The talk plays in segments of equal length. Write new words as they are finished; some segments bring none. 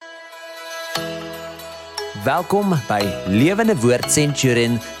Welkom by Lewende Woord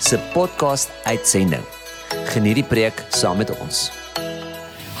Centurion se podcast uitsending. Geniet die preek saam met ons.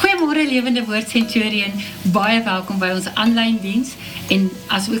 Goeiemôre Lewende Woord Centurion, baie welkom by ons aanlyn diens en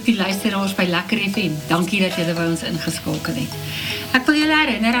as ook die luisteraars by Lekker FM. Dankie dat julle by ons ingeskakel het. Ek wil julle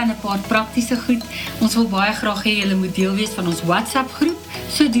herinner aan 'n paar praktiese goed. Ons wil baie graag hê julle moet deel wees van ons WhatsApp groep.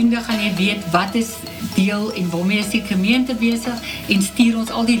 Sodoende gaan jy weet wat is deel en waarmee is die gemeente besig en stuur ons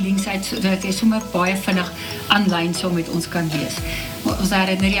al die links uit sodat jy sommer baie vinnig aanlyn saam met ons kan wees. Ons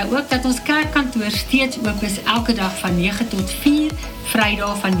herinner jou ook dat ons kerkkantoor steeds oop is elke dag van 9 tot 4,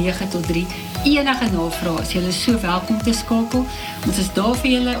 Vrydag van 9 tot 3. Enige navrae is julle so welkom te skakel. Ons is daar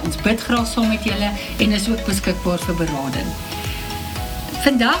vir julle, ons bid graag saam met julle en is ook beskikbaar vir berading.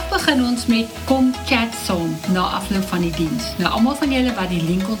 Vandag begin ons met Kom Chat saam na afloop van die diens. Nou almal van julle wat die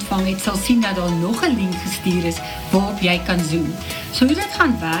link ontvang het, sal sien dat daar nog 'n link gestuur is waarop jy kan zoom. So hoe dit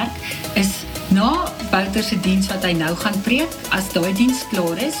gaan werk is na Wouter se diens wat hy nou gaan preek, as daai diens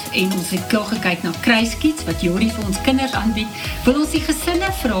klaar is en ons het klaar gekyk na kruiskiets wat Jorie vir ons kinders aanbied, wil ons die gesinne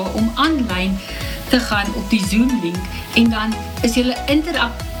vra om aanlyn te gaan op die Zoom link en dan is julle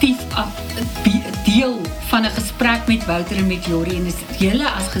interaktief deel van 'n gesprek met Wouter en met Jorie en is julle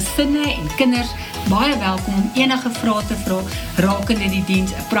as gesinne en kinders baie welkom om enige vrae te vra rakende die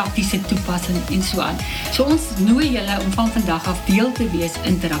diens, 'n praktiese toepassing en so aan. So ons nooi julle om van vandag af deel te wees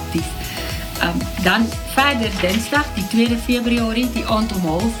interaktief. Dan verder Dinsdag, die 2 Februarie, die aand om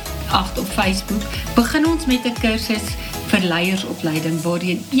 7:30 op Facebook, begin ons met 'n kursus vir leiersopleiding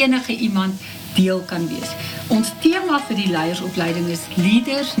waarin enige iemand deel kan wees. Ons tema vir die leiersopleiding is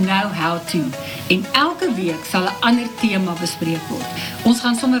Leaders Know How To en elke week sal 'n ander tema bespreek word. Ons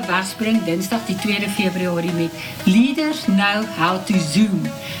gaan sommer wegspring Dinsdag die 2 Februarie met Leaders Know How To Zoom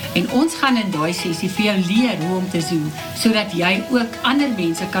en ons gaan in daai sessie vir jou leer hoe om te zoom sodat jy ook ander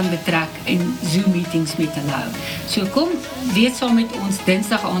mense kan betrek en Zoom meetings met hulle hou. So kom, wees saam met ons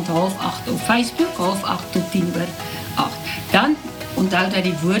Dinsdag aand 7:30 op Facebook, 7:30 tot 7:50. Dan onthou dat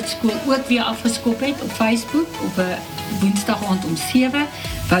die woordskool ook weer afgeskop het op Facebook op 'n Woensdag aand om 7.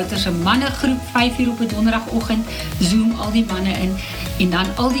 Wouter se mannegroep 5:00 op 'n donderdagoggend, Zoom al die manne in en dan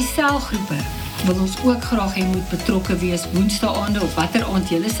al die selgroepe wil ons ook graag hê moet betrokke wees Woensdaande of watter aand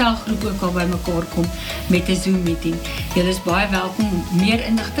julle selgroep ook al bymekaar kom met 'n Zoom meeting. Julle is baie welkom om meer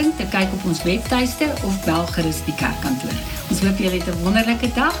inligting te kyk op ons webtuiste of bel gerus die kerkkantoor. Ons hoop julle het 'n wonderlike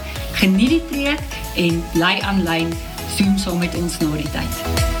dag. Geniet die preek en bly aanlyn Zoom saam met ons na die tyd.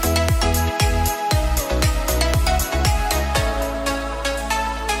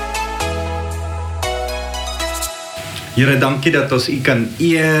 Here, dankie dat ons U kan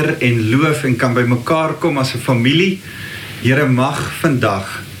eer en loof en kan by mekaar kom as 'n familie. Here, mag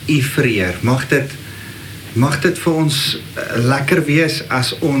vandag U vereer. Mag dit vir ons lekker wees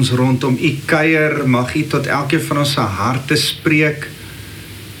as ons rondom U kuier. Mag U tot elkeen van ons se harte spreek.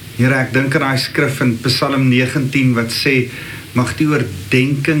 Here, ek dink aan daai skrif in Psalm 19 wat sê, mag die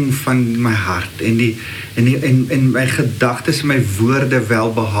oordenking van my hart en my gedagtes en my woorde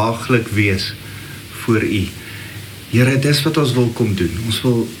welbehaaglik wees voor U. Here, dis wat ons wil kom doen. Ons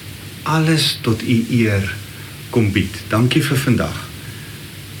wil alles tot U eer kom bied. Dankie vir vandag.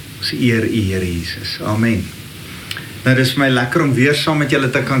 Ons eer U, Here Jesus. Amen. Nou, dis vir my lekker om weer saam met julle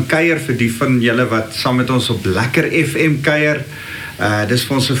te kan kuier, vir die van julle wat saam met ons op Lekker FM kuier. Dis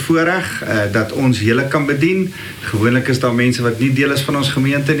vir ons 'n voorreg dat ons julle kan bedien. Gewoonlik is daar mense wat nie deel is van ons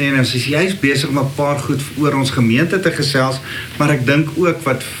gemeente nie en ons is juist besig om 'n paar goed oor ons gemeente te gesels, maar ek dink ook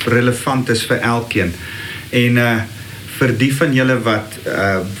wat relevant is vir elkeen. En vir die van julle wat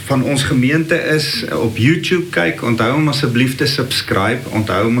van ons gemeente is, op YouTube kyk, onthou om asseblief te subscribe,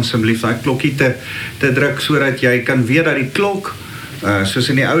 onthou om asseblief daai klokkie te druk, sodat jy kan weet dat die klok, soos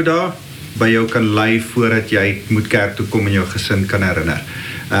in die ou dae, by jou kan lei voordat jy moet kerk toe kom en jou gesin kan herinner.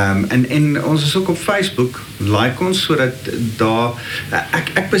 En ons is ook op Facebook, like ons, sodat daar,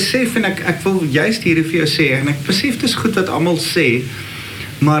 ek besef en ek wil juist hierdie vir jou sê, en ek besef dis goed wat almal sê,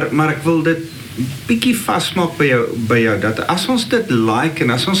 maar ek wil dit bietjie vasmaak by jou, dat as ons dit like en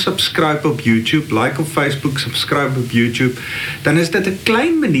as ons subscribe op YouTube, like op Facebook, subscribe op YouTube, dan is dit 'n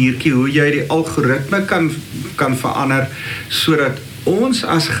klein maniertjie hoe jy die algoritme kan verander, sodat ons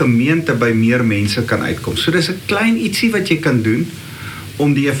as gemeente by meer mense kan uitkom. So dis 'n klein ietsie wat jy kan doen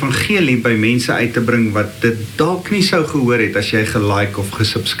om die evangelie by mense uit te bring wat dit dalk nie sou gehoor het as jy gelike of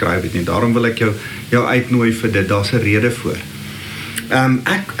gesubscribe het nie. Daarom wil ek jou uitnooi vir dit. Daar's 'n rede voor.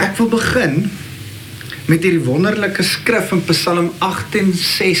 Ek wil begin met hierdie wonderlike skrif in Psalm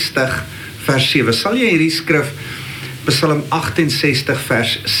 68 vers 7. Sal jy hierdie skrif Psalm 68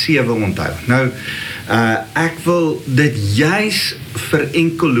 vers 7 onthou. Nou, ek wil dit juis vir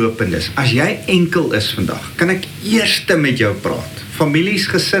enkellopendes. As jy enkel is vandag, kan ek eers met jou praat. Families,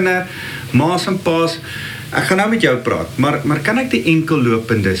 gesinne, ma's en pa's, ek gaan nou met jou praat, maar kan ek die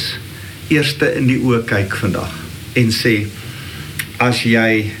enkellopendes eerste in die oë kyk vandag en sê, as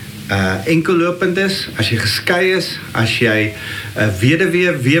jy enkellopend is, as jy geskei is, as jy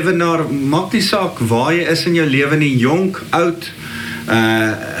weduwee, weewenaar, maak nie saak waar jy is in jou lewe nie, jonk, oud,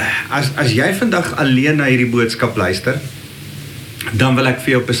 as jy vandag alleen na hierdie boodskap luister, dan wil ek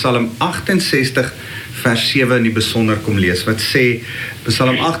vir jou Psalm 68 vers 7 in die besonder kom lees, wat sê,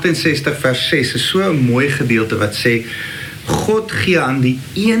 Psalm 68 vers 6, is so 'n mooi gedeelte wat sê, God gee aan die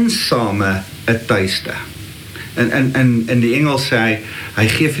eensame 'n tuiste. In die Engels sê hy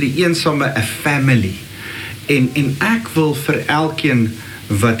gee vir die eensame 'n family. En ek wil vir elkeen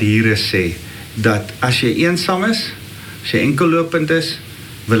wat hier is sê, dat as jy eensaam is, as jy enkellopend is,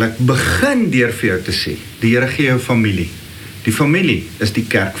 wil ek begin deur vir jou te sê, die Here gee jou familie. Die familie is die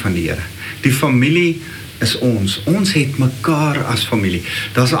kerk van die Here. Die familie is ons het mekaar as familie.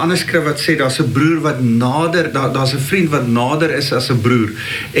 Daar's 'n ander skrif wat sê, daar's 'n broer wat nader, daar's 'n vriend wat nader is as 'n broer,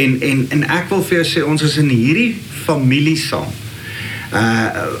 en ek wil vir jou sê, ons is in hierdie familie saam,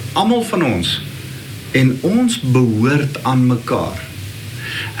 almal van ons, en ons behoort aan mekaar.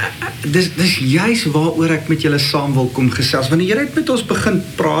 Dis juis waaroor ek met julle saam wil kom gesels, want die Here het met ons begin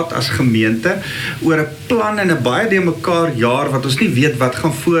praat as gemeente, oor 'n plan en 'n baie deur mekaar jaar, wat ons nie weet wat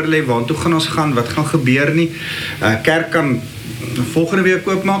gaan voorlê, waartoe gaan ons gaan, wat gaan gebeur nie. Kerk kan volgende week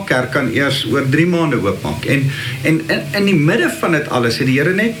oopmaak, kerk kan eers oor 3 maande oopmaak, en in die midde van dit alles, het die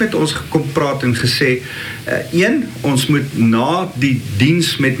Here net met ons gekom praat en gesê, ons moet na die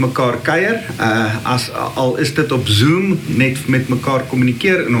diens met mekaar kuier, al is dit op Zoom, net met mekaar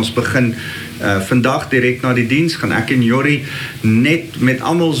kommunikeer, en ons begin vandag direk na die diens, gaan ek en Jorrie net met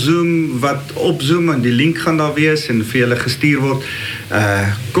almal Zoom, wat op Zoom, en die link gaan daar wees, en vir julle gestuur word,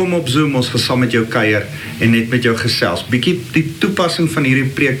 kom op Zoom, ons gaan saam met jou kuier, en net met jou gesels, bietjie die toepassing van hierdie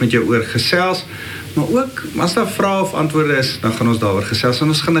preek met jou oor gesels, maar ook, as daar vrae of antwoorde is, dan gaan ons daaroor gesels, en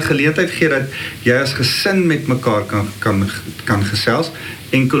ons gaan 'n geleentheid gee, dat jy as gesin met mekaar kan gesels,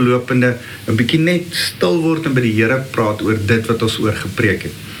 enkellopende, 'n bietjie net stil word, en by die Here praat oor dit wat ons oor gepreek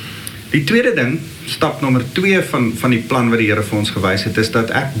het. Die tweede ding, stap nommer 2 van die plan wat die Here vir ons gewys het, is dat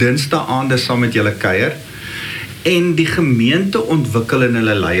ek Dinsdae aande saam met julle kuier, en die gemeente ontwikkel in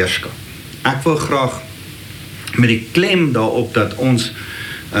hulle leierskap. Ek wil graag met die klem daarop dat ons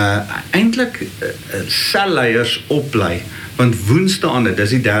eintlik selleiers oplei, want Woensdae aande, dis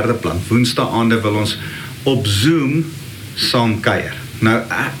die derde plan, Woensdae aande wil ons op Zoom saam kuier. Nou,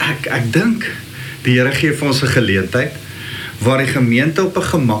 ek dink die Here gee vir ons 'n geleentheid waar die gemeente op 'n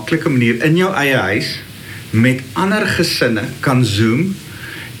gemaklike manier in jou eie huis met ander gesinne kan Zoom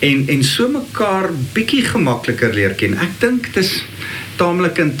en so mekaar bietjie gemakliker leer ken. Ek dink dit is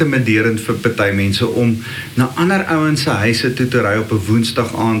taamlik intimiderend vir party mense om na ander ouens se huise toe te ry op 'n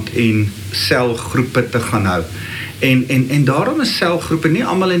Woensdag aand en selgroepe te gaan hou. En daarom is selgroepe, nie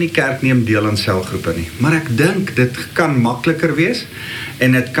almal in die kerk neem deel aan selgroepe nie, maar ek dink dit kan makliker wees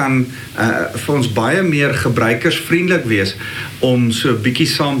en dit kan vir ons baie meer gebruikersvriendelik wees om so 'n bietjie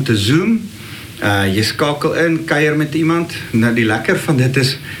saam te Zoom. Jy skakel in, kuier met iemand. Nou die lekker van dit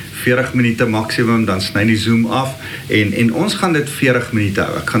is 40 minute maksimum, dan sny die Zoom af en ons gaan dit 40 minute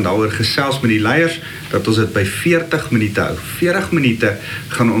hou. Ek gaan daaroor gesels met die leiers dat ons dit by 40 minute hou. 40 minute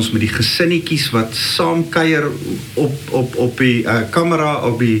gaan ons met die gesinnetjies wat saam kuier op die kamera,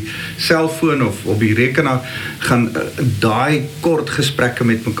 op die selfoon of op die rekenaar, gaan daai kort gesprekke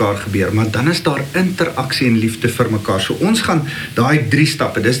met mekaar gebeur, maar dan is daar interaksie en liefde vir mekaar. So ons gaan daai 3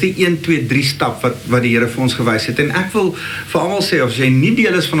 stappe, dis die 1, 2, 3 stap wat die Here vir ons gewys het, en ek wil vir almal sê, as jy nie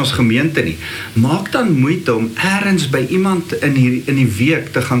deel is van ons gemeente nie, maak dan moeite om ergens by iemand in die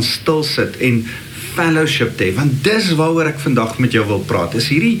week te gaan stil sit en fellowship te hê, want dis waaroor ek vandag met jou wil praat, is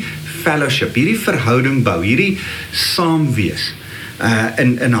hierdie fellowship, hierdie verhouding bou, hierdie saam wees.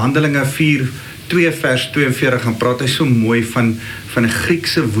 In Handelinge 4:2 vers 42 gaan praat hy so mooi van 'n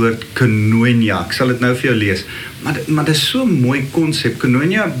Griekse woord koinonia. Ek sal dit nou vir jou lees, maar dit is so 'n mooi konsep.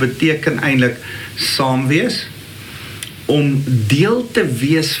 Koinonia beteken eintlik saam wees, om deel te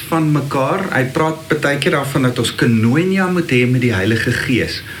wees van mekaar. Hy praat partykeer daarvan dat ons koinonia moet hê met die Heilige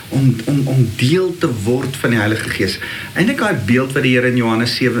Gees, om deel te word van die Heilige Gees. Eintlik daai beeld wat die Here in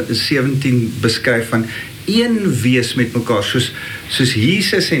Johannes 17 beskryf van een wees met mekaar, soos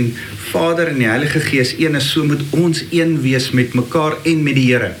Jesus en Vader en die Heilige Gees een is, so moet ons een wees met mekaar en met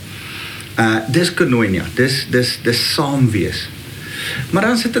die Here. Dis koinonia, dis saam wees. Maar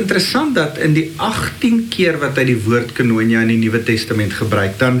dan is dit interessant dat in die 18 keer wat hy die woord koinonia in die Nuwe Testament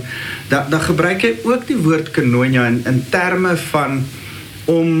gebruik, dan gebruik hy ook die woord koinonia in terme van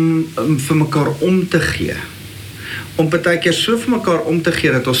om vir mekaar om te gee. Om partykeer so vir mekaar om te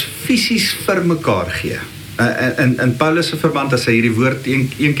gee dat ons fisies vir mekaar gee. In Paulus se verband, as hy hierdie woord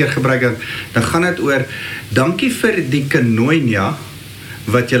een keer gebruik, dan gaan dit oor, dankie vir die koinonia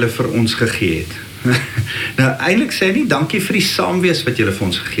wat julle vir ons gegee het. Nou, eintlik sê hy nie, dankie vir die saamwees wat julle vir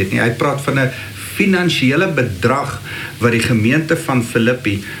ons gegee het nie. Hy praat van 'n finansiële bedrag wat die gemeente van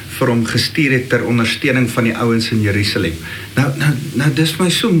Filippi vir hom gestuur het ter ondersteuning van die ouens in Jerusalem. Nou dis my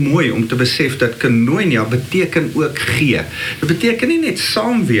so mooi om te besef dat koinonia beteken ook gee. Dit beteken nie net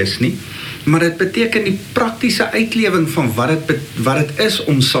saamwees nie, maar dit beteken die praktiese uitlewing van wat dit is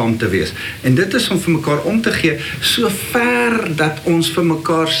om saam te wees. En dit is om vir mekaar om te gee, so ver dat ons vir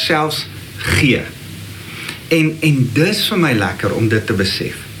mekaar selfs gee. En dis vir my lekker om dit te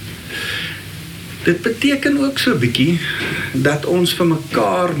besef. Dit beteken ook so 'n bietjie dat ons vir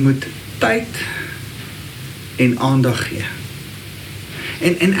mekaar moet tyd en aandag gee.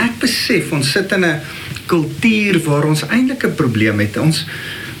 En ek besef, ons sit in 'n kultuur waar ons eintlik 'n probleem het.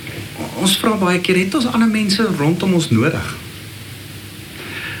 Ons vra baie keer, het ons ander mense rondom ons nodig?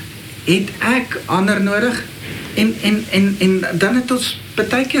 Het ek ander nodig? En dan het ons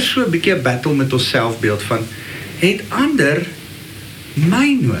baie keer so 'n bietjie 'n battle met ons selfbeeld van, het ander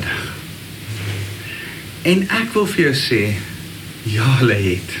my nodig? En ek wil vir jou sê, ja, hulle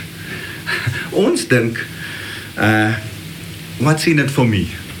het. Ons dink, what's in it for me?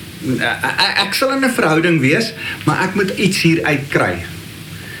 Ek sal in 'n verhouding wees, maar ek moet iets hier uitkry.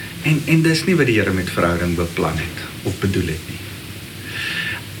 En dis nie wat die Here met verhouding beplan het, of bedoel het nie.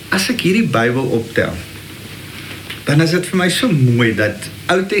 As ek hierdie Bybel optel, dan is dit vir my so mooi dat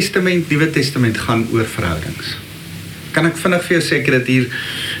Ou Testament, Nuwe Testament gaan oor verhoudings. Kan ek vinnig vir jou sê, ek het dit hier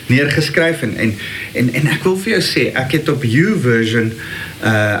neergeskryf en ek wil vir jou sê, ek het op YouVersion,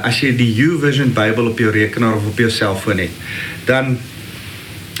 as jy die YouVersion Bybel op jou rekenaar of op jou selfoon het, dan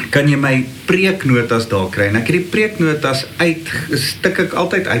kan jy my preeknotas daar kry, en ek het die preeknotas stik ek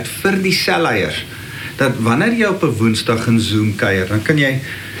altyd uit vir die selleiers, dat wanneer jy op 'n Woensdag in Zoom kuier, dan kan jy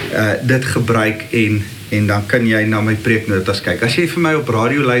dit gebruik en dan kan jy na my preeknotas kyk. As jy vir my op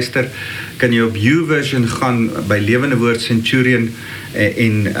radio luister, kan jy op YouVersion gaan by Lewende Woord Centurion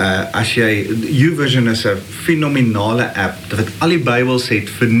en as jy, YouVersion is 'n fenominale app wat al die Bybels het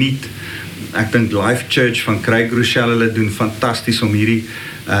verniet. Ek dink Life Church van Craig Rochelle, hulle doen fantasties om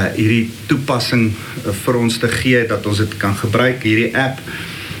hierdie toepassing vir ons te gee, dat ons dit kan gebruik, hierdie app.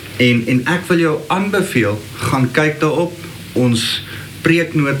 En ek wil jou aanbeveel, gaan kyk daarop, ons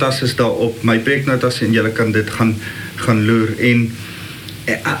preeknotas is daarop, my preeknotas, en julle kan dit gaan loer. En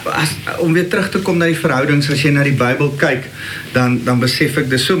om weer terug te kom na die verhoudings, as jy na die Bybel kyk, dan besef ek,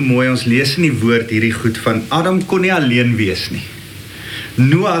 dis so mooi, ons lees in die woord hierdie goed van, Adam kon nie alleen wees nie.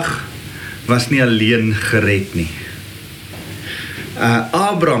 Noag was nie alleen gered nie.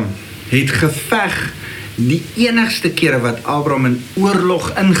 Abraham het geveg, die enigste kere wat Abraham in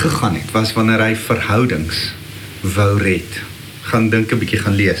oorlog ingegaan het, was wanneer hy verhoudings wou red. Gaan dink 'n bietjie,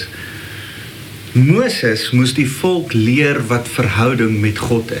 gaan lees. Moses moes die volk leer wat verhouding met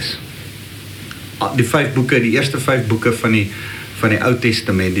God is. Die 5 boeke, die eerste 5 boeke van die Ou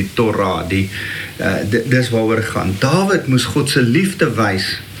Testament, die Torah, dis waaroor gaan. Dawid moes God se liefde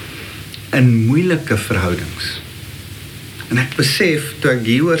wys in moeilike verhoudings. En ek besef, toe ek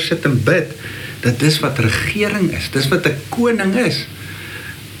hieroor sit en bid, dat dis wat regering is, dis wat 'n koning is.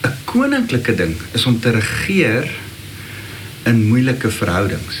 'n Koninklike ding is om te regeer in moeilike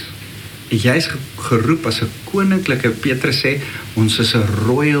verhoudings. Jy is geroep as 'n koninklike, Petrus sê, ons is 'n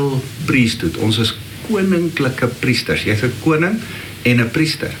royal priesthood, ons is koninklike priesters. Jy's 'n koning en 'n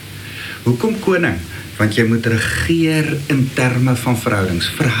priester. Hoekom koning? Want jy moet regeer in terme van verhoudings.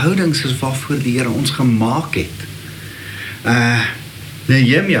 Verhoudings is waarvoor die Here ons gemaak het.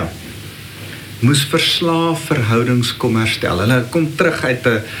 Nehemia moes verslaaf verhoudings kom herstel. Hulle kom terug uit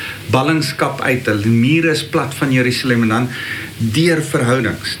 'n ballingskap uit, die mure is plat van Jerusalem, en dan deur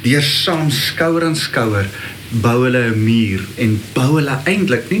verhoudings, deur saam skouer aan skouer, bou hulle 'n muur, en bou hulle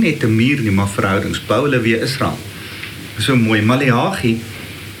eintlik nie net 'n muur nie, maar verhoudings, bou hulle weer Israel. So mooi, Maleagi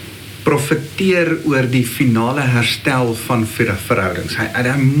profeteer oor die finale herstel van verhoudings. Hy het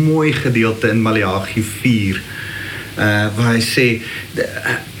 'n mooi gedeelte in Maleagi 4, waar hy sê,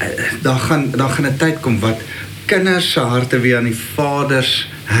 daar gaan 'n tyd kom wat kinders se harte weer aan die vaders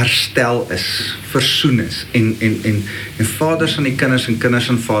herstel is, versoen is, en vaders aan die kinders en kinders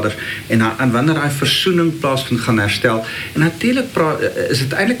aan vaders, en wanneer daai versoening plaasvind gaan herstel, en natuurlik is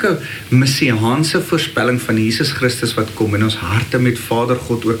dit eintlik 'n messiaanse voorspelling van Jesus Christus wat kom, en ons harte met Vader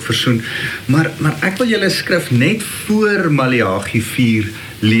God ook versoen, maar ek wil julle skrif net voor Maleagi 4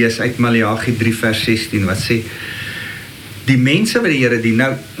 lees, uit Maleagi 3 vers 16, wat sê, die mense wat die Here dien,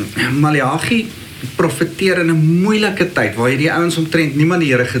 nou, Maleagi profeteer in 'n moeilike tyd, waar die ouens omtrent niemand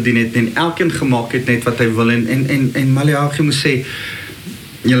die Here gedien het, en elkeen gemaak het net wat hy wil, en Maleagi moes sê,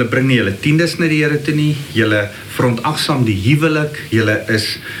 julle bring nie julle tiendes na die Here toe nie, julle verontagsaam die huwelik, julle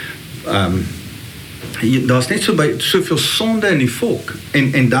is, daar's net soveel sonde in die volk,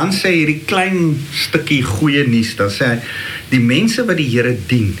 en dan sê hierdie klein stukkie goeie nuus, dan sê hy, die mense wat die Here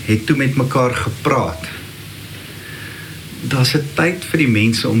dien, het toe met mekaar gepraat. Daar's 'n tyd vir die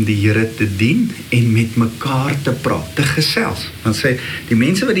mense om die Here te dien en met mekaar te praat, te gesels. Want sê, die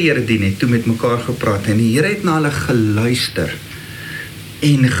mense wat die Here dien het toe met mekaar gepraat en die Here het na hulle geluister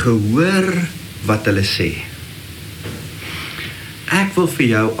en gehoor wat hulle sê. Ek wil vir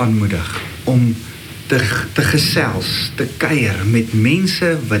jou aanmoedig om te gesels, te kuier met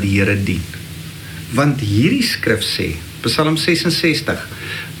mense wat die Here dien. Want hierdie skrif sê, Psalm 66,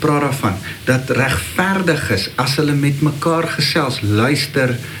 praat daarvan, dat regverdiges, as hulle met mekaar gesels,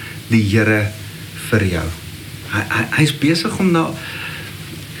 luister die Here vir jou. Hy is besig om nou,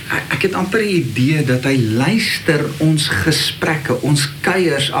 ek het amper die idee dat hy luister ons gesprekke, ons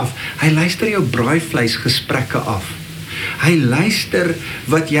kuiers af. Hy luister jou braaivleis gesprekke af. Hy luister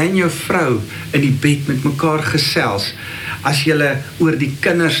wat jy en jou vrou in die bed met mekaar gesels, as julle oor die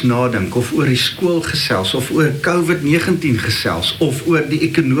kinders nadink, of oor die skool gesels, of oor COVID-19 gesels, of oor die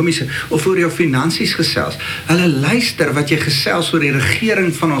ekonomiese, of oor jou finansies gesels. Hulle luister wat jy gesels oor die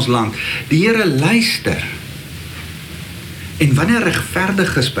regering van ons land. Die Here luister. En wanneer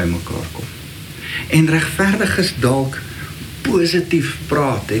regverdiges by mekaar kom, en regverdiges dalk positief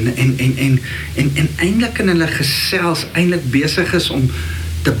praat, en eintlik in hulle gesels, eintlik besig is om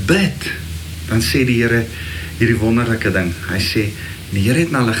te bid, dan sê die Here hierdie wonderlike ding. Hy sê, die Here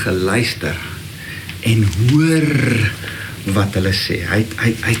het na hulle geluister en hoor wat hulle sê. Hy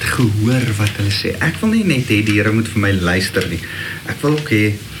het gehoor wat hulle sê. Ek wil nie net hê die Here moet vir my luister nie. Ek wil ook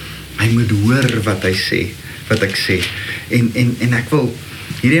hê hy moet hoor wat hy sê, wat ek sê. En ek wil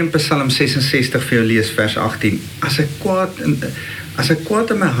hierdie in Psalm 66 vir jou lees, vers 18. As ek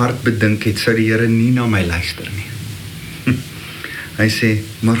kwaad in my hart bedink het, sou die Here nie na my luister nie. Hy sê,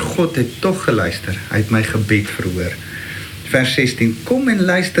 maar God het tog geluister, hy het my gebed verhoor. Vers 16, kom en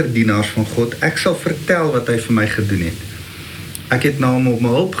luister dienaars van God, ek sal vertel wat hy vir my gedoen het. Ek het na hom op my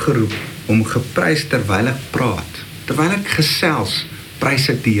hulp geroep, om geprys terwyl ek praat, terwyl ek gesels, prys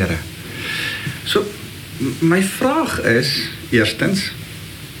ek die Here. So, my vraag is, eerstens,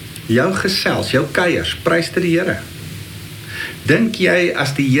 jou gesels, jou kuiers, prys dit die Here. Dink jy,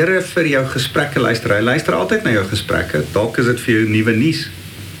 as die Here vir jou gesprekke luister, hy luister altyd na jou gesprekke, dalk is dit vir jou nuwe nuus.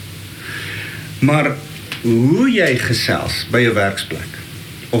 Maar, hoe jy gesels by jou werksplek,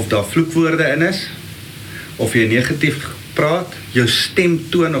 of daar vloekwoorde in is, of jy negatief praat, jou stem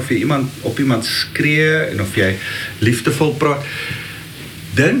toon, of jy op iemand skree, en of jy liefdevol praat,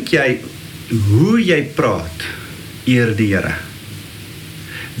 dink jy, hoe jy praat, eer die Here?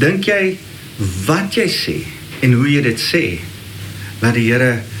 Dink jy, wat jy sê, en hoe jy dit sê, laat die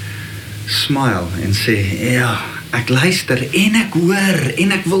Here smile en sê, ja, ek luister en ek hoor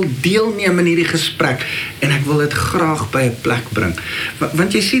en ek wil deelneem in hierdie gesprek en ek wil dit graag by 'n plek bring.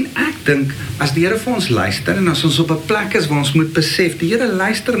 Want jy sien, ek dink, as die Here vir ons luister en as ons op 'n plek is waar ons moet besef, die Here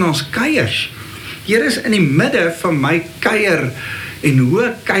luister na ons kuiers. Die Here is in die midde van my kuier en hoe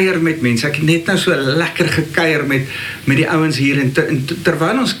ek kuier met mense. Ek het net nou so lekker gekuier met die ouens hier en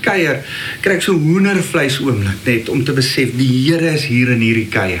terwyl ons kuier, kry ek so hoendervleis oomblik net om te besef, die Here is hier in hierdie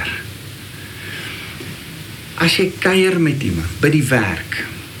kuier. As jy kuier met iemand by die werk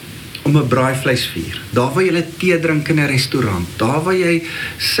om 'n braaivleisvuur, daar waar jy tee drink in 'n restaurant, daar waar jy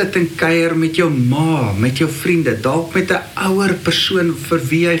sit en kuier met jou ma, met jou vriende, dalk met 'n ouer persoon vir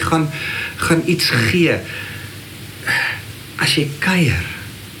wie jy gaan iets gee. As jy kuier,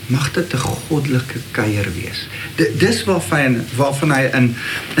 mag dit 'n goddelike kuier wees. Dis waarvan hy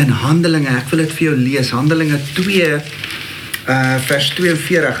in Handelinge, ek wil dit vir jou lees, Handelinge 2, vers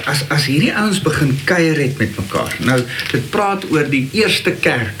 42, as hierdie ouens begin kuier het met mekaar, nou, dit praat oor die eerste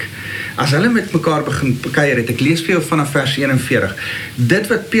kerk, as hulle met mekaar begin kuier het, ek lees vir jou vanaf vers 41, die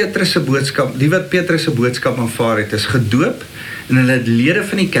wat Petrus se boodskap aanvaar het, is gedoop, en hulle het lede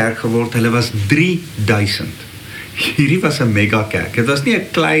van die kerk geword, hulle was 3000, hierdie was 'n mega kerk. Dit was nie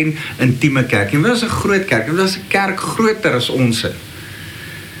 'n klein, intieme kerk nie, dit was 'n groot kerk. Dit was 'n kerk groter as ons.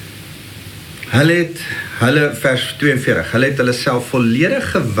 Hulle vers 42, hulle het hulle self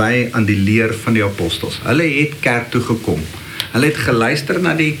volledig gewy aan die leer van die apostels. Hulle het kerk toe gekom. Hulle het geluister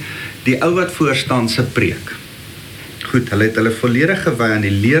na die ou wat voorstaan se preek. Goed, hulle het hulle volledig gewy aan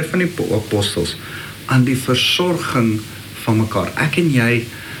die leer van die apostels, aan die versorging van mekaar. Ek en jy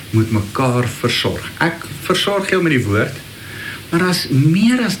moet mekaar versorg. Ek versorg jou met die woord, maar daar's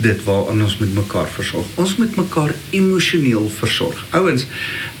meer as dit waaraan ons met mekaar versorg. Ons moet mekaar emosioneel versorg. Ouens,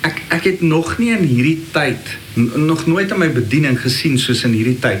 ek het nog nie in hierdie tyd, nog nooit in my bediening gesien soos in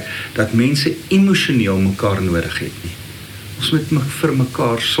hierdie tyd, dat mense emosioneel mekaar nodig het nie. Ons moet vir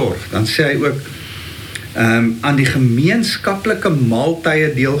mekaar sorg. Dan sê hy ook, aan die gemeenskaplike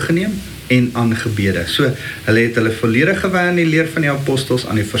maaltye deelgeneem en aan gebede. So, hulle het hulle volledig gewy aan die leer van die apostels,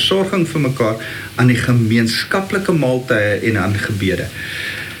 aan die versorging vir mekaar, aan die gemeenskaplike maaltye en aan gebede.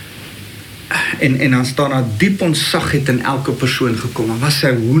 En dan staan daar diep ontzag het in elke persoon gekom. Daar was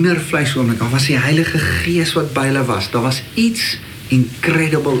sy hoendervleis oomblik, daar was die Heilige Gees wat by hulle was. Daar was iets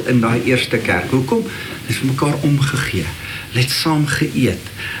incredible in daai eerste kerk. Hoekom? Hulle het vir mekaar omgegee. Hulle het saam geëet.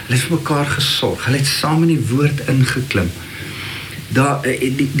 Hulle het vir mekaar gesorg. Hulle het saam in die woord ingeklim.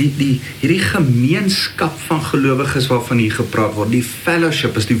 Hierdie gemeenskap van gelowiges waarvan hier gepraat word, die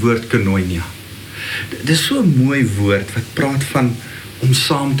fellowship is die woord koinonia. Dit is so 'n mooi woord wat praat van om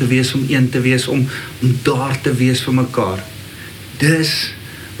saam te wees, om een te wees, om daar te wees vir mekaar. Dis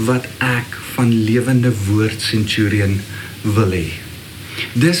wat ek van Lewende Woord Centurion wil hê.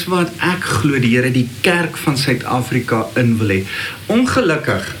 Dis wat ek glo die Here die kerk van Suid-Afrika in wil hê.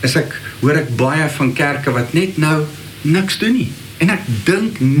 Ongelukkig hoor ek baie van kerke wat net nou niks doen nie. En ek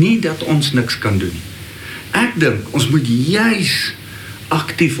dink nie dat ons niks kan doen nie. Ek dink ons moet juis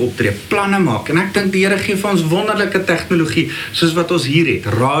aktief optree, planne maak. En ek dink die Here gee vir ons wonderlike tegnologie, soos wat ons hier het.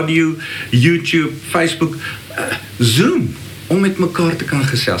 Radio, YouTube, Facebook, Zoom, om met mekaar te kan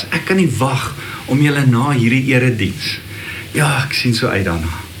gesels. Ek kan nie wag om julle na hierdie erediens. Ja, ek sien so uit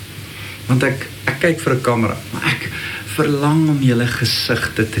daarna. Want ek kyk vir 'n kamera, maar ek verlang om julle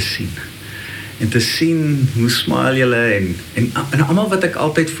gesigte te sien. En te sien hoe smile julle en almal wat ek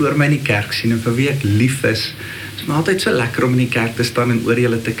altyd voor my in die kerk sien en vir wie ek lief is. Dit is my altyd so lekker om in die kerk te staan en oor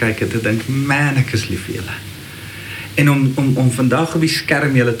julle te kyk en te dink, man, ek is lief vir julle. En om vandag op die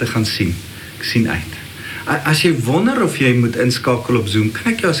skerm julle te gaan sien, ek sien uit. As jy wonder of jy moet inskakel op Zoom,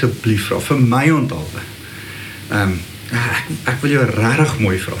 kan ek jou asseblief vra, vir my onthaalwe. Ek wil jou regtig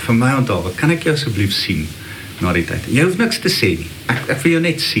mooi vra, vir my onthaalwe, kan ek jou asseblief sien na die tyd? Jy hoef niks te sê nie, ek wil jou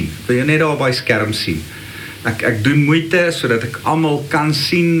net sien, ek wil jou net daar by skerm sien. Ek doen moeite, sodat ek almal kan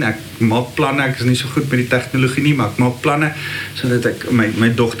sien, ek maak planne, ek is nie so goed met die tegnologie nie, maar ek maak planne, sodat ek, my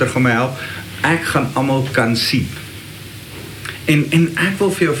dogter gaan my help, ek gaan almal kan sien. En ek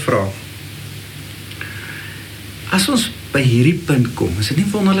wil vir jou vra, as ons by hierdie punt kom, is dit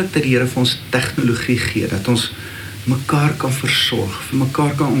nie wonderlik dat die Here vir ons tegnologie gee, dat ons mekaar kan versorg, vir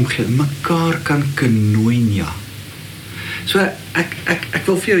mekaar kan omgee, mekaar kan koinonia. So ek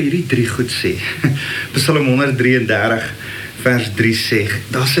wil vir jou hierdie 3 goed sê. Psalm 133 vers 3 sê,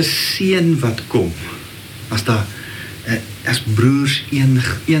 daar's 'n seën wat kom, as broers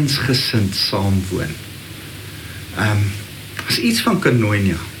eensgesind saam woon. As iets van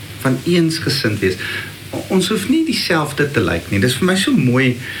koinonia, van eensgesind wees. Ons hoef nie dieselfde te lyk nie. Dis vir my so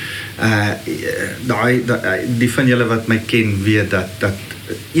mooi, die van julle wat my ken weet dat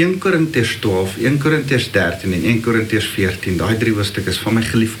 1 Korintiërs 12, 1 Korintiërs 13 en 1 Korintiërs 14, daai 3 hoofstukke is van my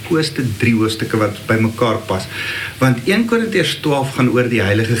geliefkoeste 3 hoofstukke wat by mekaar pas. Want 1 Korintiërs 12 gaan oor die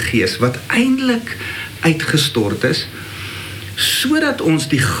Heilige Gees, wat eintlik uitgestort is, sodat ons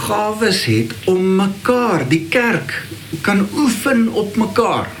die gawes het om mekaar, die kerk, kan oefen op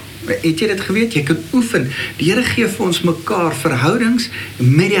mekaar. Het jy dit geweet? Jy kan oefen. Die Here gee vir ons mekaar verhoudings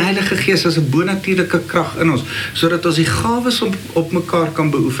met die Heilige Gees as 'n bonatuurlike krag in ons, sodat ons die gawes op mekaar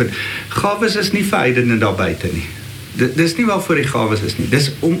kan beoefen. Gawes is nie vir heidene daar buite nie. Dis nie waarvoor die gawes is nie.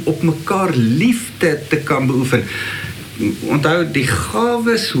 Dis om op mekaar liefde te kan beoefen. Onthou, die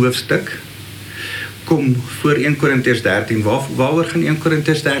gawes hoofstuk kom voor 1 Korintiërs 13. Waaroor gaan 1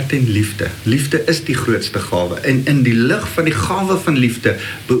 Korintiërs 13? Liefde. Liefde is die grootste gawe. En in die lig van die gawe van liefde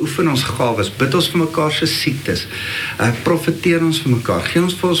beoefen ons gawes, bid ons vir mekaar se siektes, profeteer ons vir mekaar, gee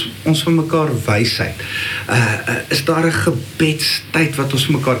ons vir mekaar wysheid. Is daar 'n gebedstyd wat ons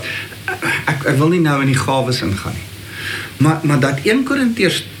vir mekaar, ek wil nie nou in die gawes ingaan nie. Maar dat 1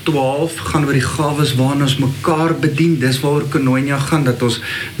 Korintiërs 12 gaan oor die gawes waarin ons mekaar bedien, dis waaroor koinonia gaan, dat ons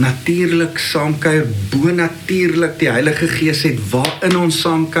natuurlik saamkuier, bonatuurlik die Heilige Gees het waarin ons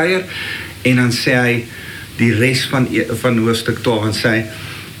saamkuier, en dan sê hy, die res van hoofstuk 12 en sê,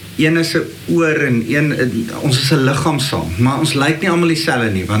 een is 'n oor en ons is 'n liggaam saam, maar ons lyk nie almal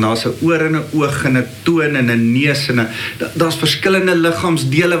dieselfde nie, want daar's 'n oor en 'n oog en 'n toon en 'n neus en daar's verskillende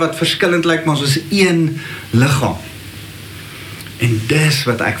liggaamsdele wat verskillend lyk, maar ons is een liggaam. En dis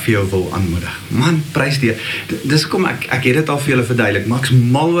wat ek vir jou wil aanmoedig. Man, prys die. Dis kom ek het dit al vir julle verduidelik, maar ek's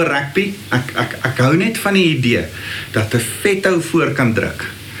mal oor rugby. Ek hou net van die idee dat 'n vethou voor kan druk.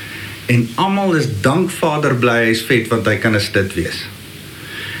 En almal is dankvader bly hy is vet want hy kan 'n stit wees.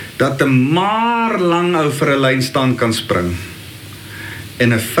 Dat 'n maar lang ou vir 'n lyn staan kan spring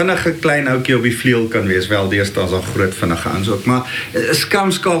en 'n vinnige klein ouetjie op die vleuel kan wees, wel deesdae is daar groot vinnige ouens ook, maar 'n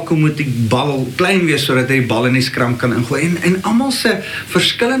skramskakel moet die bal klein wees sodat hy die bal in die skram kan ingooi en almal se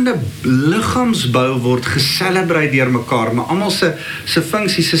verskillende liggaamsbou word geselebreit deur mekaar, maar almal se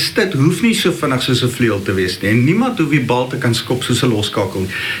funksie, se stit hoef nie so vinnig soos 'n vleuel te wees nie en niemand hoef die bal te kan skop soos 'n loskakel nie.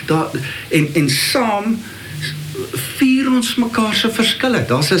 En saam vier ons mekaar se verskille.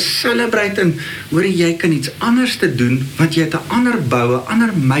 Daar's 'n celebrate en hoor jy kan iets anders te doen want jy het 'n ander bou, 'n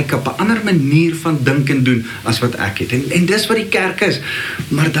ander make-up, 'n ander manier van dink en doen as wat ek het. En dis wat die kerk is.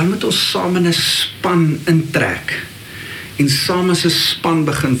 Maar dan moet ons saam in 'n span intrek en saam as 'n span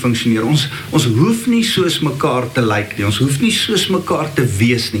begin funksioneer. Ons hoef nie soos mekaar te lyk nie. Ons hoef nie soos mekaar te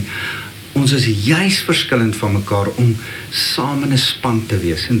wees nie. Ons is juis verskillend van mekaar om saam in 'n span te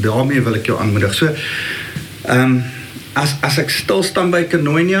wees. En daarmee wil ek jou aanmoedig. So as ek stil staan by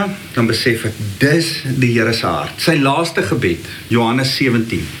Koinonia, dan besef ek, dis die Here se hart. Sy laaste gebed, Johannes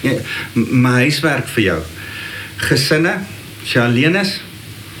 17. My huiswerk vir jou. Gesinne, as jy alleen is,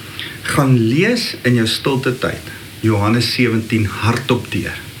 gaan lees in jou stilte tyd. Johannes 17 hardop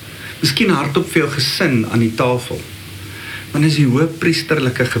deur. Miskien hardop vir jou gesin aan die tafel. Want dis die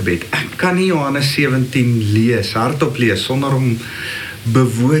hoëpriesterlike gebed. Ek kan nie Johannes 17 lees, hardop lees, sonder om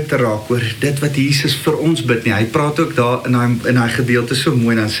bewoord te raak oor dit wat Jesus vir ons bid nie. Hy praat ook daar in hy gedeelte so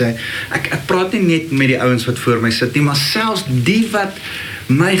mooi, dan sê ek praat nie net met die ouens wat voor my sit nie, maar selfs die wat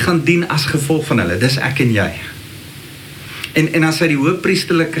my gaan dien as gevolg van hulle, dis ek en jy. En as hy die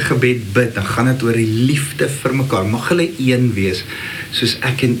hoëpriesterlike gebed bid, dan gaan dit oor die liefde vir mekaar. Mag hulle een wees, soos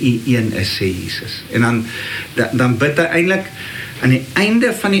ek en u een is, sê Jesus. En dan bid hy eintlik aan die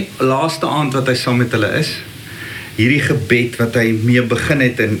einde van die laaste aand wat hy saam met hulle is, hierdie gebed wat hy mee begin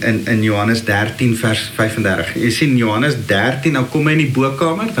het in Johannes 13 vers 35. Jy sien Johannes 13, dan kom hy in die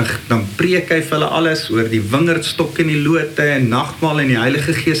bokkamer, dan preek hy vir hulle alles oor die wingerdstok en die lote en nagmaal en die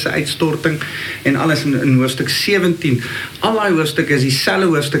Heilige Gees se uitstorting en alles in hoofstuk 17. Al daai hoofstukke is dieselfde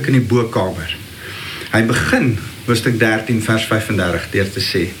hoofstuk in die bokkamer. Hy begin hoofstuk 13 vers 35 deur te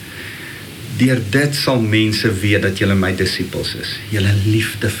sê: deur dit sal mense weet dat julle my disippels is, julle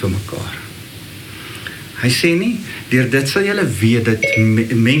liefde vir mekaar. Hy sê nie, deur dit sal julle weet dat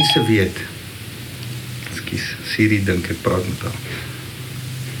mense weet. Ekskuus, Siri dink ek praat met haar.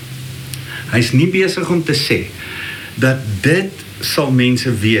 Hy is nie besig om te sê dat dit sal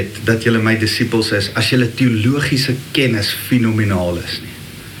mense weet dat julle my disippels is as julle teologiese kennis fenomenaal is nie.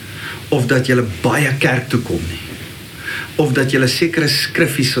 Of dat julle baie kerk toe kom nie. Of dat julle sekere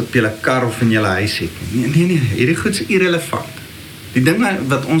skriffies op julle kar of in julle huis het nie. Nee, hierdie goed is irrelevant. Die ding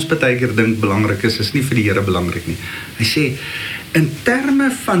wat ons baie keer dink belangrik is nie vir die Here belangrik nie. Hy sê, in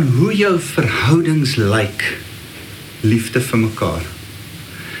terme van hoe jou verhoudings lyk, liefde vir mekaar.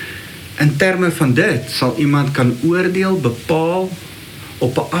 In terme van dit, sal iemand kan oordeel, bepaal,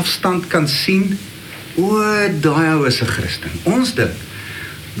 op 'n afstand kan sien, daai ou is 'n Christen. Ons dink,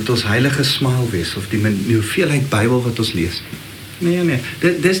 moet ons heilige smaal wees, of die hoeveelheid Bybel wat ons lees. Nee,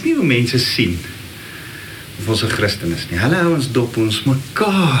 dis nie hoe mense sien, of ons 'n Christen is nie. Hulle hou ons dop ons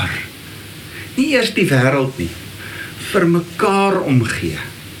mekaar. Nie eers die wêreld nie. Vir mekaar omgee.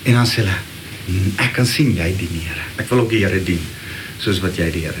 En dan sê hulle, ek kan sien jy dien die Here. Ek wil ook die Here dien, soos wat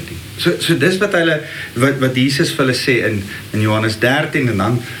jy die Here dien. So dis wat Jesus vir hulle sê in Johannes 13, en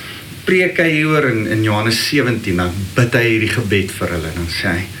dan preek hy oor in Johannes 17, dan bid hy hierdie gebed vir hulle, dan sê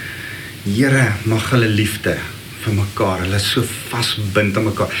hy, Here, mag hulle liefde vir mekaar, hulle so vasbind aan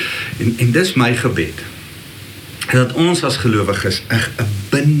mekaar. En dis my gebed. Dat ons as gelowiges 'n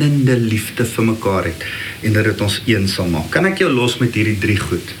bindende liefde vir mekaar het en dat dit ons een sal maak. Kan ek jou los met hierdie 3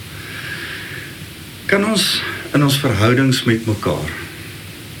 goed? Kan ons in ons verhoudings met mekaar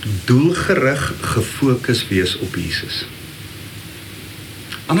doelgerig gefokus wees op Jesus?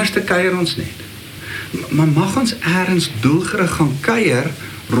 Anders te kuier ons net. Maar mag ons ergens doelgerig gaan kuier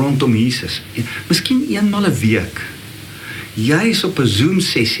rondom Jesus? Miskien eenmal 'n week. Juis op 'n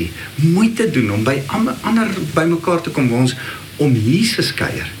Zoom-sessie moeite doen om by ander by mekaar te kom waar ons om Jesus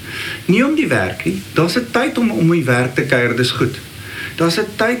kuier. Nie om die werk nie. Daar's 'n tyd om die werk te kuier, dis goed. Daar's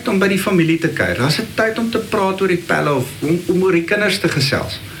 'n tyd om by die familie te kuier. Daar's 'n tyd om te praat oor die pelle of om oor die kinders te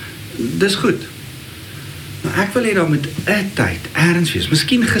gesels. Dis goed. Maar ek wil hê daar moet 'n tyd ergens wees.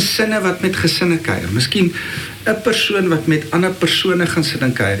 Miskien gesinne wat met gesinne kuier. Miskien 'n persoon wat met ander persone gaan sit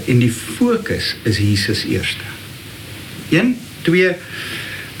en kuier. En die fokus is Jesus eerste. 1, 2,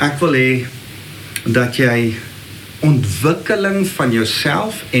 ek wil hê dat jy ontwikkeling van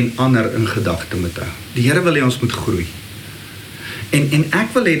jouself en ander in gedagte moet hou. Die Here wil hê ons moet groei. En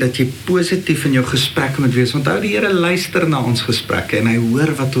ek wil hê dat jy positief in jou gesprekke moet wees. Onthou, die Here luister na ons gesprekke en hy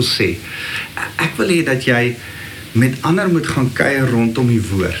hoor wat ons sê. Ek wil hê dat jy met ander moet gaan kuier rondom die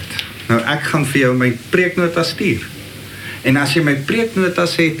woord. Nou, ek gaan vir jou my preeknotas stuur. En as jy my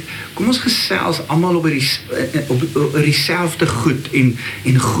preeknotas het, kom ons gesels almal op dieselfde goed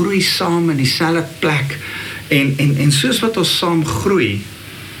en groei saam in dieselfde plek. En soos wat ons saam groei,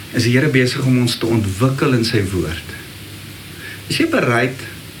 is die Here besig om ons te ontwikkel in sy woord. Is jy bereid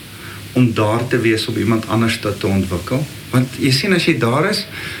om daar te wees om iemand anders te ontwikkel? Want jy sien, as jy daar is,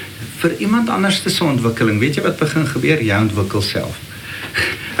 vir iemand anders se ontwikkeling, weet jy wat begin gebeur? Jy ontwikkel self.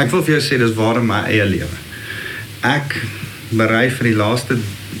 Ek wil vir jou sê, dis waar in my eie lewe. Ek berei vir die laaste,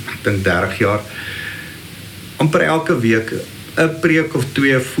 ek dink 30 jaar, amper elke week 'n preek of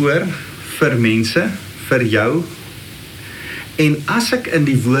 2 voor vir mense, vir jou. En as ek in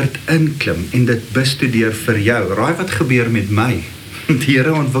die woord inklim en dit bestudeer vir jou, raai wat gebeur met my? Die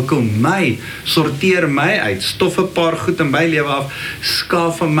Here ontwikkel my, sorteer my uit, stof 'n paar goed in my lewe af,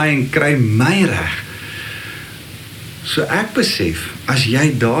 skaaf van my en kry my reg. So ek besef, as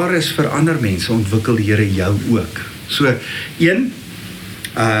jy daar is vir ander mense, ontwikkel die Here jou ook. So, 1,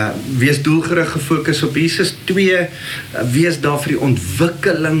 wees doelgerig gefokus op Jesus. 2, wees daar vir die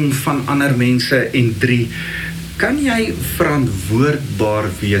ontwikkeling van ander mense. En 3, kan jy verantwoordbaar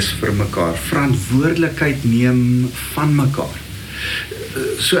wees vir mekaar, verantwoordelikheid neem van mekaar.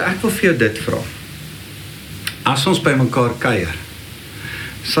 So ek wil vir jou dit vra. As ons by mekaar kuier,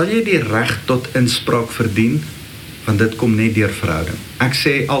 sal jy die reg tot inspraak verdien? Want dit kom net deur verhouding. Ek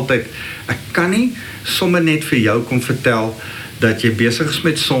sê altyd, ek kan nie sommer net vir jou kom vertel dat jy besig is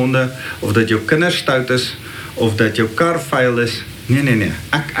met sonde, of dat jou kinders stout is, of dat jou kar vuil is. Nee.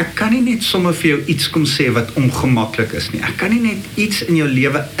 Ek kan nie net sommer vir jou iets kom sê wat ongemaklik is nie. Ek kan nie net iets in jou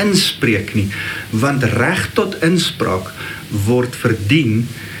lewe inspreek nie, want reg tot inspraak word verdien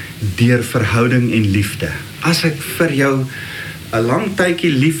deur verhouding en liefde. As ek vir jou 'n lang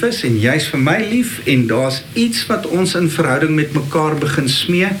tydjie lief is en jy's vir my lief en daar's iets wat ons in verhouding met mekaar begin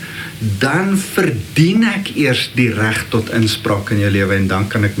smee, dan verdien ek eers die reg tot inspraak in jou lewe en dan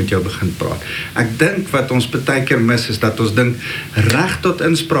kan ek met jou begin praat. Ek dink wat ons baie keer mis is dat ons dink reg tot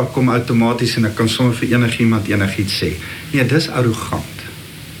inspraak kom outomaties en ek kan sommer vir enigiemand enigiets sê. Nee, dis arrogant.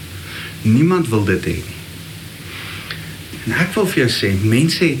 Niemand wil dit hê nie. En ek wil vir jou sê,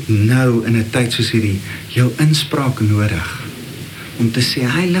 mense het nou in 'n tyd soos hierdie jou inspraak nodig. Om te sê,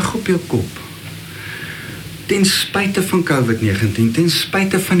 hy lig op jou kop. Ten spyte van COVID-19, ten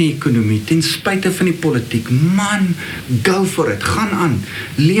spyte van die ekonomie, ten spyte van die politiek, man, go for it, gaan aan,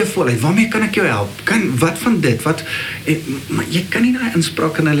 leef voluit, waarmee kan ek jou help? Wat van dit? Maar jy kan nie daai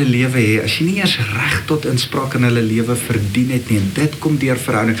inspraak in hulle lewe hê, as jy nie eers reg tot inspraak in hulle lewe verdien het nie, en dit kom deur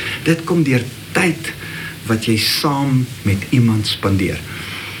verhouding, dit kom deur tyd, wat jy saam met iemand spandeer.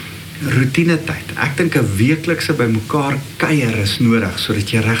 Routine tyd. Ek dink 'n weeklikse by mekaar kuier is nodig, sodat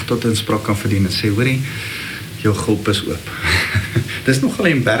jy reg tot inspraak kan verdien en sê, hoorie, jou gulp is oop. Dis nogal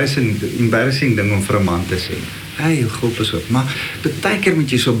 'n embarrassing ding om vir 'n man te sê. Hey, jou gulp is oop. Maar baie keer moet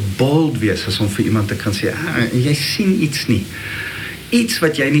jy so bold wees, as om vir iemand te kan sê, jy sien iets nie. Iets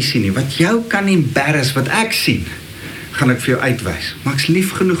wat jy nie sien nie, wat jou kan embarrass, wat ek sien, gaan ek vir jou uitwys. Maar ek's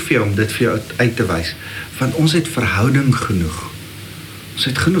lief genoeg vir jou om dit vir jou uit te wys, want ons het verhouding genoeg. Ons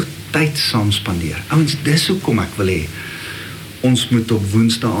het genoeg tyd saam spandeer. Ouens, dis hoekom ek wil hê, ons moet op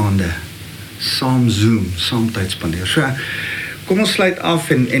woensdaande saam Zoom, saam tyd spandeer. So, kom ons sluit af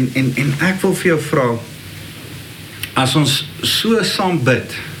en ek wil vir jou vra, as ons so saam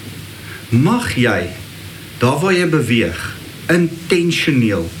bid, mag jy, daar waar jy beweeg,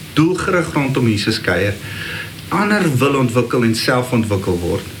 intentioneel, doelgerig rondom Jesus kuier, ander wil ontwikkel en self ontwikkel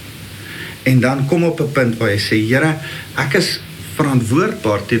word, en dan kom op 'n punt waar jy sê, Here, ek is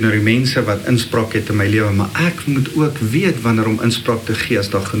verantwoordbaar teenoor die mense wat inspraak het in my lewe, maar ek moet ook weet wanneer om inspraak te gee as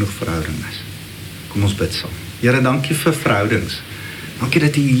daar genoeg verhouding is. Kom ons bid saam. Here, dankie vir verhoudings. Dankie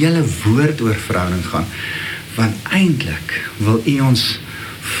dat die hele woord oor verhouding gaan, want eintlik wil U ons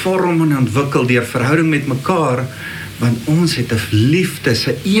vorm en ontwikkel deur verhouding met mekaar, want ons het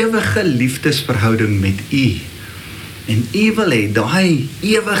 'n ewige liefdesverhouding met U. En U wil hê, daai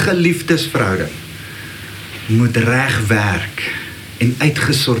ewige liefdesverhouding moet reg werk en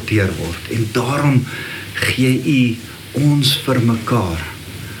uitgesorteer word. En daarom gee U ons vir mekaar,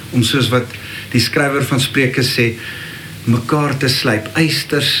 om soos wat die skrywer van Spreuke sê, mekaar te slyp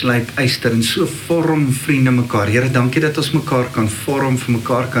yster, en so vorm vriende mekaar. Here, dankie dat ons mekaar kan vorm, vir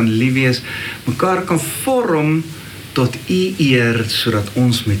mekaar kan lief wees, mekaar kan vorm tot U eer, sodat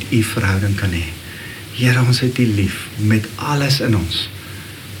ons met U verhouding kan hê. Here, ons het U lief, met alles in ons.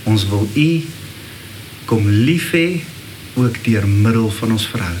 Ons wil U kom lief hê, ook deur middel van ons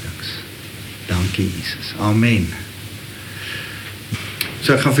verhoudings. Dankie Jesus, amen.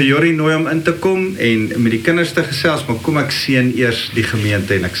 So ek gaan vir Jorrie nooi om in te kom en met die kinders te gesels, maar kom ek seën eers die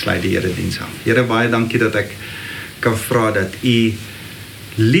gemeente en ek sluit die erediens af. Here, baie dankie dat ek kan vra dat U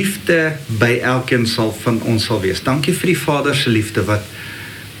liefde by elkeen van ons sal wees. Dankie vir die Vader se liefde, wat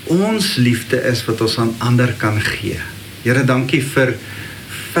ons liefde is, wat ons aan ander kan gee. Here, dankie vir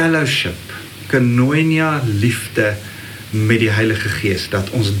fellowship, koinonia liefde met die Heilige Gees, dat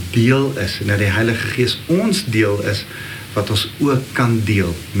ons deel is, en dat die Heilige Gees ons deel is, wat ons ook kan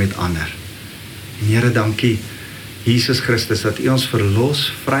deel met ander. En Here, dankie, Jesus Christus, dat U ons verlos,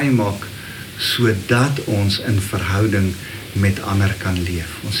 vrymaak, sodat ons in verhouding met ander kan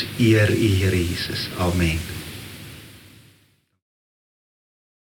leef. Ons eer U, Here Jesus. Amen.